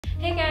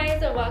Hey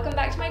guys, welcome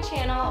back to my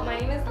channel. My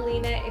name is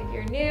Lena. If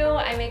you're new,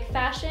 I make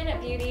fashion,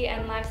 beauty,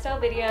 and lifestyle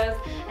videos,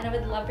 and I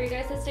would love for you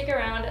guys to stick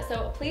around.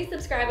 So please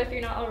subscribe if you're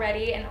not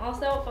already, and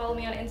also follow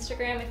me on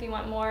Instagram if you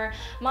want more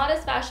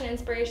modest fashion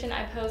inspiration.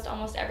 I post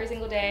almost every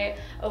single day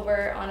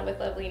over on With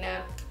Love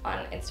Lena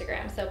on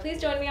Instagram. So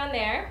please join me on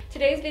there.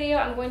 Today's video,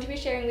 I'm going to be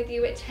sharing with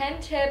you 10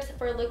 tips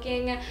for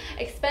looking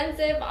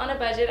expensive on a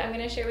budget. I'm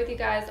going to share with you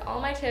guys all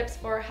my tips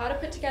for how to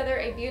put together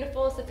a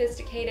beautiful,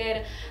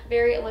 sophisticated,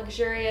 very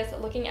luxurious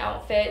looking outfit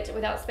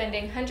without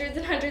spending hundreds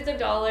and hundreds of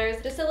dollars.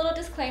 Just a little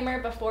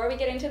disclaimer before we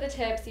get into the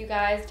tips, you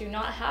guys do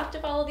not have to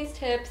follow these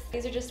tips.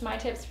 These are just my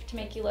tips to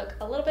make you look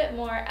a little bit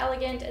more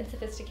elegant and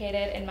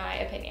sophisticated in my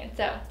opinion.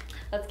 So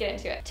let's get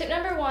into it. Tip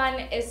number 1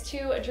 is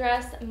to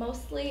dress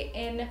mostly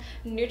in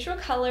neutral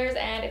colors,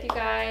 and if you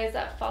guys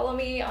follow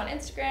me on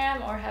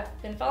Instagram or have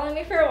been following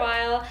me for a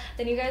while,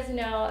 then you guys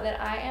know that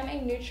I am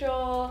a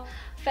neutral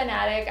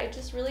fanatic. It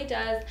just really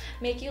does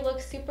make you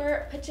look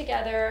super put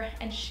together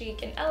and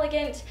chic and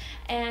elegant,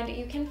 and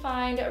you can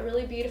find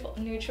really beautiful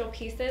neutral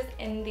pieces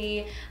in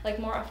the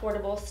more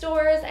affordable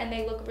stores, and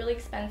they look really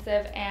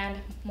expensive and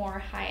more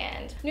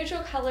high-end.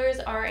 Neutral colors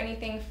are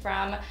anything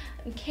from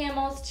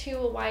camels to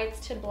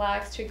whites to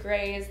blacks to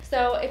grays.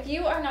 So if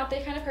you are not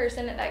the kind of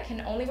person that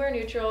can only wear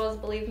neutrals,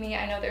 believe me,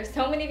 I know there's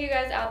so many of you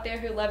guys out there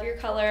who love your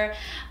color.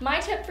 My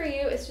tip for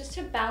you is just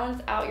to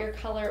balance out your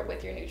color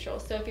with your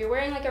neutrals. So if you're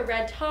wearing like a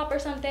red top or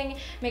something,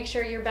 make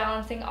sure you're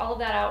balancing all of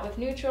that out with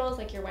neutrals,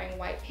 like you're wearing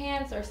white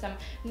pants or some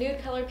nude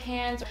color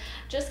pants.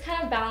 Just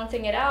kind of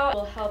balancing it out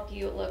will help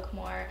you look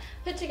more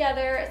put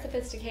together,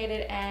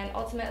 sophisticated, and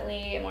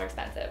ultimately more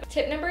expensive.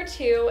 Tip number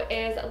 2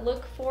 is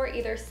look for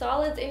either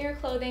solids in your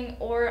clothing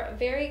or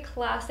very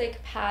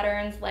classic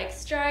patterns like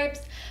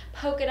stripes,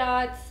 polka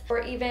dots,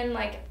 or even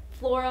like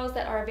florals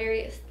that are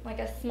very like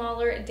a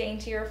smaller,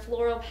 daintier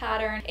floral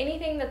pattern.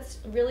 Anything that's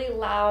really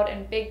loud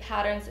and big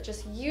patterns that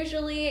just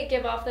usually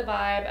give off the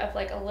vibe of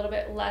like a little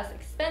bit less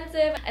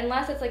expensive,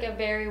 unless it's like a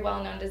very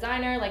well-known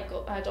designer like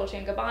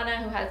Dolce &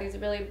 Gabbana, who has these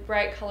really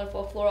bright,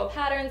 colorful floral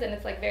patterns and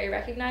it's like very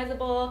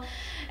recognizable.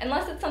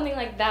 Unless it's something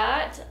like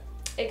that,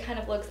 it kind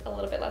of looks a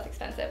little bit less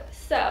expensive.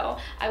 So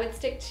I would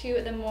stick to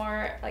the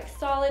more like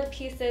solid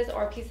pieces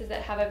or pieces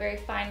that have a very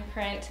fine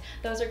print.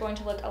 Those are going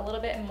to look a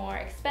little bit more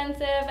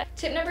expensive.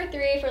 Tip number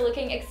 3 for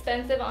looking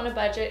expensive on a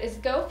budget is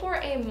go for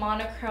a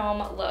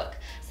monochrome look.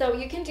 So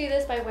you can do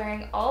this by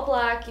wearing all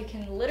black. You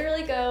can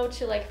literally go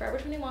to like Forever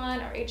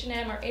 21 or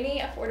H&M or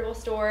any affordable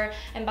store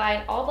and buy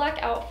an all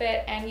black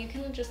outfit, and you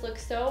can just look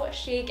so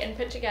chic and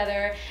put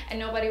together, and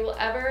nobody will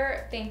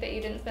ever think that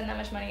you didn't spend that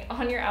much money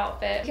on your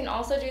outfit. You can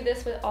also do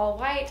this with all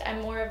white.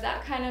 I'm more of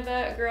that kind of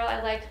a girl.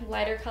 I like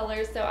lighter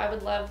colors, so I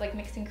would love like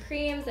mixing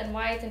creams and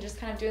whites and just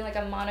kind of doing like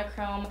a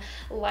monochrome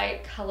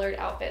light colored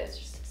outfit. It's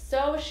just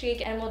so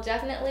chic and will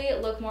definitely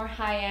look more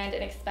high-end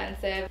and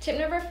expensive. Tip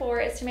number 4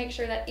 is to make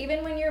sure that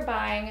even when you're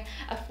buying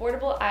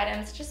affordable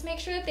items, just make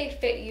sure that they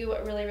fit you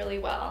really, really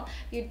well.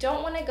 You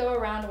don't want to go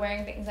around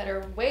wearing things that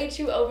are way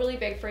too overly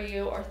big for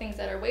you or things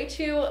that are way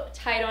too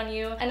tight on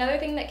you. Another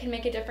thing that can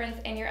make a difference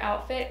in your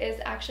outfit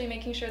is actually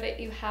making sure that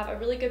you have a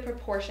really good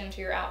proportion to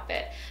your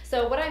outfit.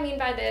 So what I mean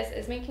by this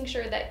is making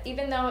sure that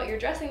even though you're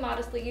dressing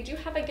modestly, you do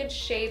have a good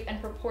shape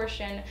and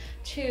proportion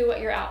to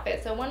your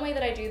outfit. So one way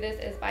that I do this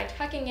is by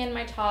tucking in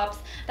my top.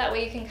 That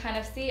way you can kind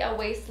of see a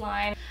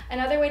waistline.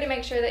 Another way to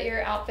make sure that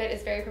your outfit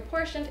is very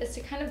proportioned is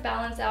to kind of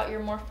balance out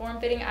your more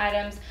form-fitting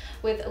items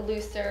with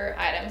looser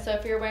items. So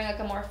if you're wearing like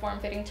a more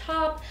form-fitting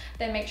top,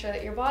 then make sure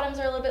that your bottoms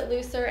are a little bit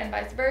looser and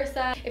vice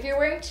versa. If you're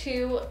wearing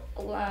two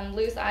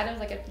loose items,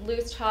 like a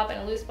loose top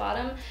and a loose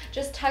bottom,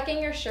 just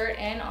tucking your shirt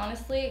in,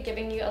 honestly,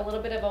 giving you a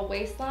little bit of a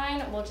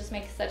waistline will just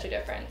make such a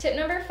difference. Tip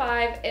number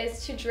 5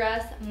 is to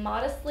dress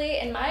modestly.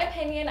 In my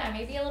opinion, I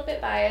may be a little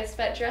bit biased,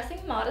 but dressing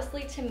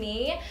modestly to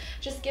me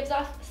just gives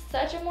off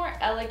such a more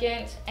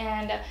elegant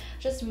and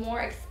just more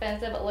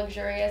expensive,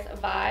 luxurious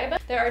vibe.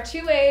 There are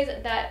 2 ways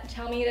that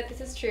tell me that this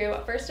is true.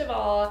 First of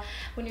all,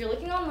 when you're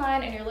looking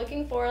online and you're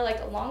looking for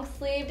like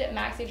long-sleeved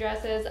maxi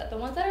dresses, the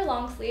ones that are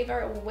long-sleeve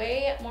are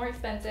way more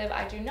expensive.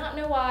 I do not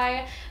know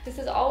why. This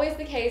is always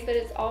the case, but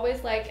it's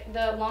always like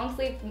the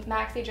long-sleeve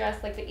maxi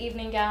dress, like the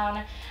evening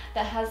gown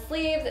that has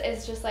sleeves,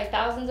 is just like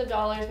thousands of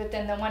dollars, but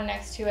then the one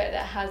next to it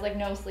that has like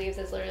no sleeves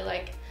is literally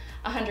like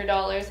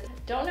 $100.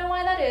 Don't know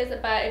why that is,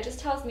 but it just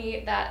tells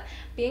me that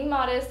being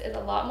modest is a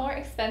lot more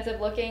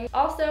expensive looking.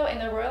 Also, in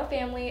the royal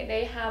family,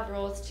 they have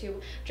rules to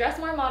dress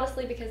more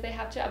modestly because they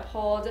have to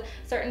uphold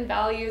certain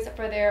values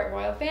for their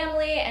royal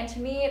family, and to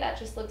me that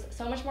just looks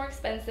so much more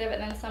expensive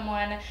than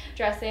someone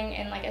dressing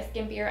in like a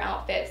skimpier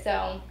outfit.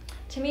 So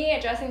To me,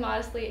 dressing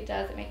modestly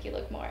does make you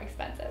look more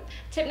expensive.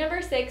 Tip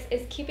number 6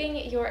 is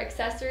keeping your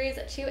accessories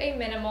to a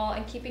minimal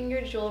and keeping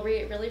your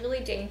jewelry really,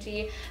 really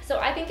dainty. So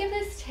I think of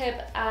this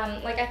tip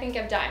like I think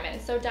of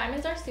diamonds. So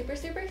diamonds are super,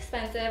 super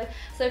expensive.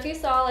 So if you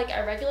saw like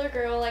a regular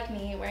girl like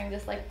me wearing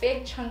this like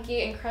big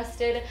chunky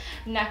encrusted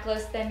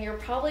necklace, then you're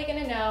probably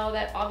gonna know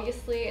that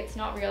obviously it's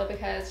not real,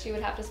 because she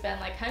would have to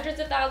spend like hundreds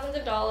of thousands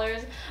of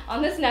dollars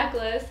on this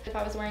necklace. If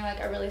I was wearing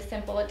like a really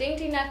simple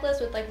dainty necklace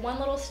with like one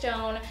little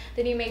stone,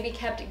 then you maybe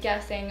kept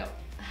guessing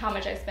how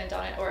much I spent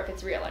on it or if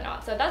it's real or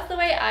not. So that's the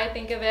way I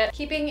think of it.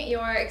 Keeping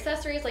your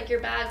accessories like your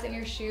bags and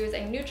your shoes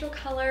a neutral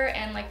color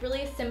and like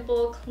really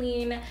simple,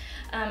 clean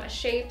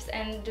shapes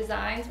and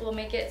designs will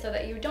make it so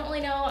that you don't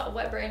really know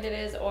what brand it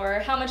is or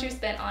how much you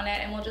spent on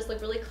it, and will just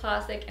look really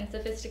classic and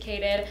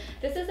sophisticated.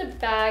 This is a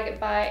bag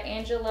by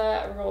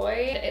Angela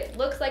Roy. It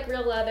looks like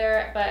real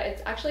leather, but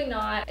it's actually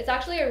not. It's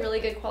actually a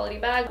really good quality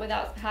bag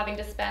without having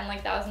to spend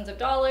like thousands of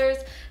dollars.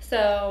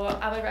 So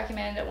I would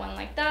recommend one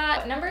like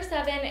that. Number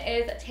 7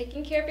 is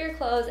taking care of your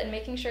clothes and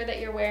making sure that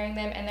you're wearing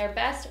them in their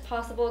best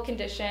possible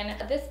condition.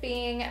 This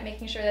being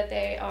making sure that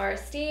they are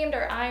steamed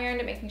or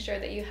ironed, making sure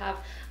that you have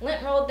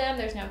lint rolled them,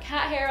 there's no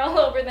cat hair all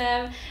over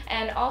them,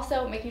 and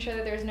also making sure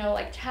that there's no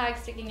like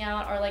tags sticking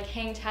out or like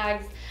hang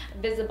tags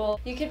visible.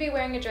 You could be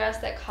wearing a dress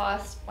that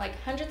costs like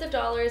hundreds of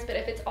dollars, but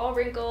if it's all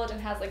wrinkled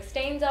and has like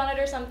stains on it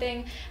or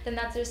something, then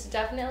that's just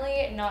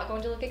definitely not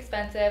going to look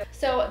expensive.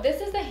 So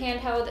this is the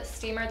handheld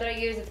steamer that I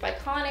use. It's by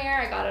Conair.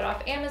 I got it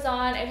off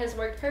Amazon. It has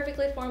worked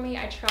perfectly for me.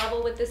 I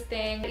travel with this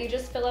thing. You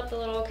just fill up the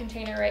little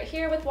container right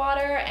here with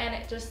water, and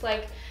it just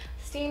like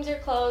steams your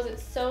clothes.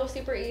 It's so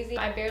super easy.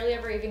 I barely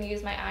ever even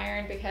use my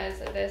iron because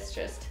this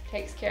just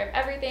takes care of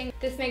everything.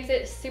 This makes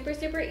it super,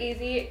 super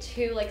easy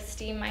to like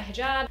steam my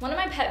hijab. One of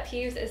my pet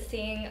peeves is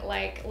seeing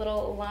like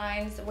little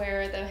lines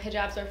where the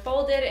hijabs are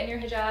folded in your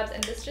hijabs,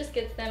 and this just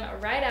gets them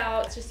right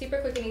out. It's just super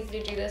quick and easy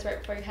to do this right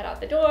before you head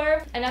out the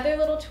door. Another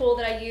little tool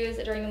that I use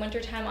during the winter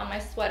time on my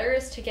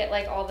sweaters to get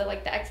like all the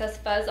excess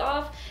fuzz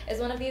off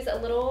is one of these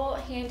little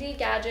handy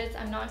gadgets.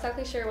 I'm not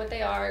exactly sure what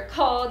they are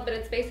called, but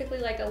it's basically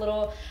like a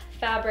little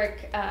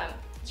fabric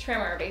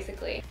trimmer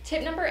basically.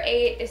 Tip number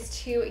 8 is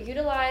to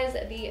utilize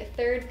the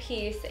third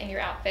piece in your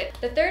outfit.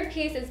 The third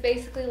piece is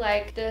basically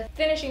like the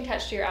finishing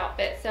touch to your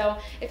outfit. So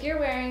if you're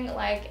wearing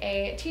like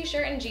a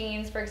t-shirt and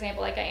jeans, for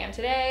example, like I am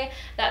today,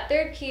 that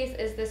third piece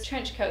is this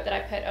trench coat that I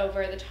put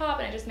over the top,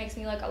 and it just makes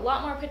me look a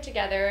lot more put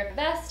together.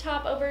 Vest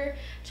top over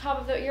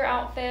top of your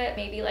outfit,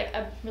 maybe like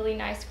a really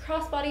nice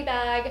crossbody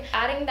bag.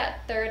 Adding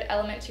that third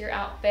element to your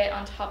outfit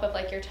on top of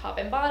like your top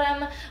and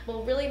bottom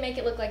will really make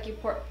it look like you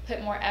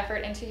put more effort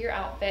into your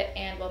outfit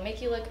and will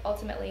make you look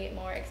ultimately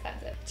more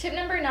expensive. Tip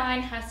number 9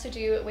 has to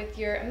do with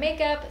your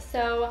makeup.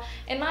 So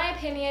in my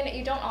opinion,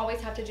 you don't always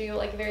have to do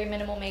like very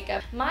minimal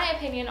makeup. My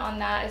opinion on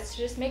that is to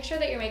just make sure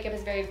that your makeup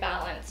is very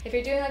balanced. If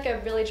you're doing like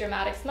a really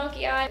dramatic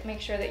smoky eye,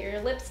 make sure that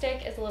your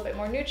lipstick is a little bit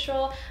more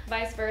neutral.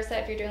 Vice versa,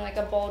 if you're doing like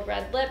a bold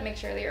red lip, make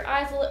sure that your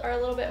eyes are a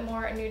little bit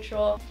more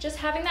neutral. Just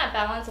having that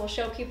balance will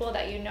show people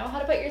that you know how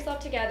to put yourself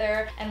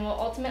together and will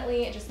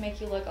ultimately just make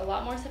you look a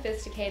lot more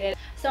sophisticated.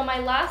 So my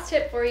last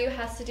tip for you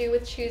has to do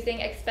with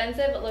choosing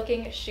expensive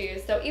looking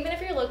shoes. So even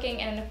if you're looking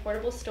in an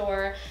affordable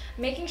store,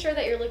 making sure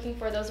that you're looking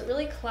for those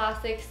really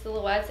classic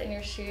silhouettes in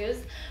your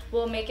shoes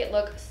will make it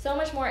look so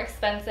much more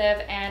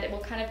expensive, and it will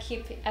kind of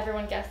keep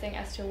everyone guessing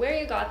as to where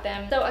you got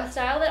them. So a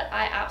style that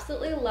I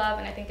absolutely love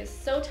and I think is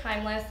so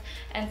timeless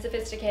and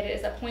sophisticated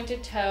is a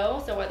pointed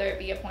toe. So whether it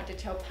be a pointed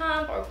toe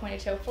pump or a pointed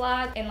toe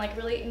flat in like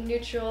really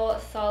neutral,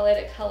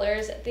 solid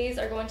colors, these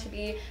are going to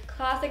be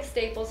classic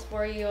staples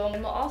for you,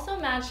 and will also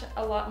match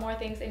a lot more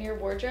things in your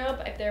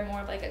wardrobe. If they're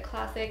more of like a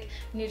classic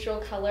neutral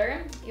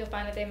color, you'll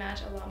find that they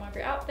match a lot more of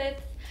your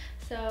outfits.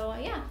 So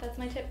yeah, that's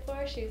my tip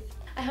for shoes.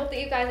 I hope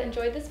that you guys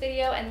enjoyed this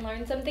video and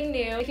learned something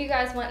new. If you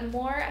guys want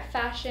more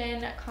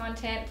fashion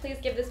content, please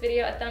give this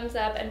video a thumbs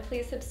up and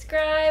please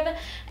subscribe,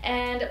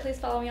 and please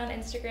follow me on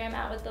Instagram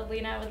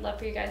 @withlovelina. I would love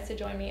for you guys to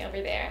join me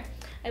over there.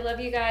 I love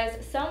you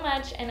guys so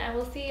much, and I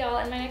will see y'all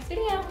in my next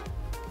video.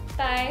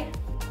 Bye.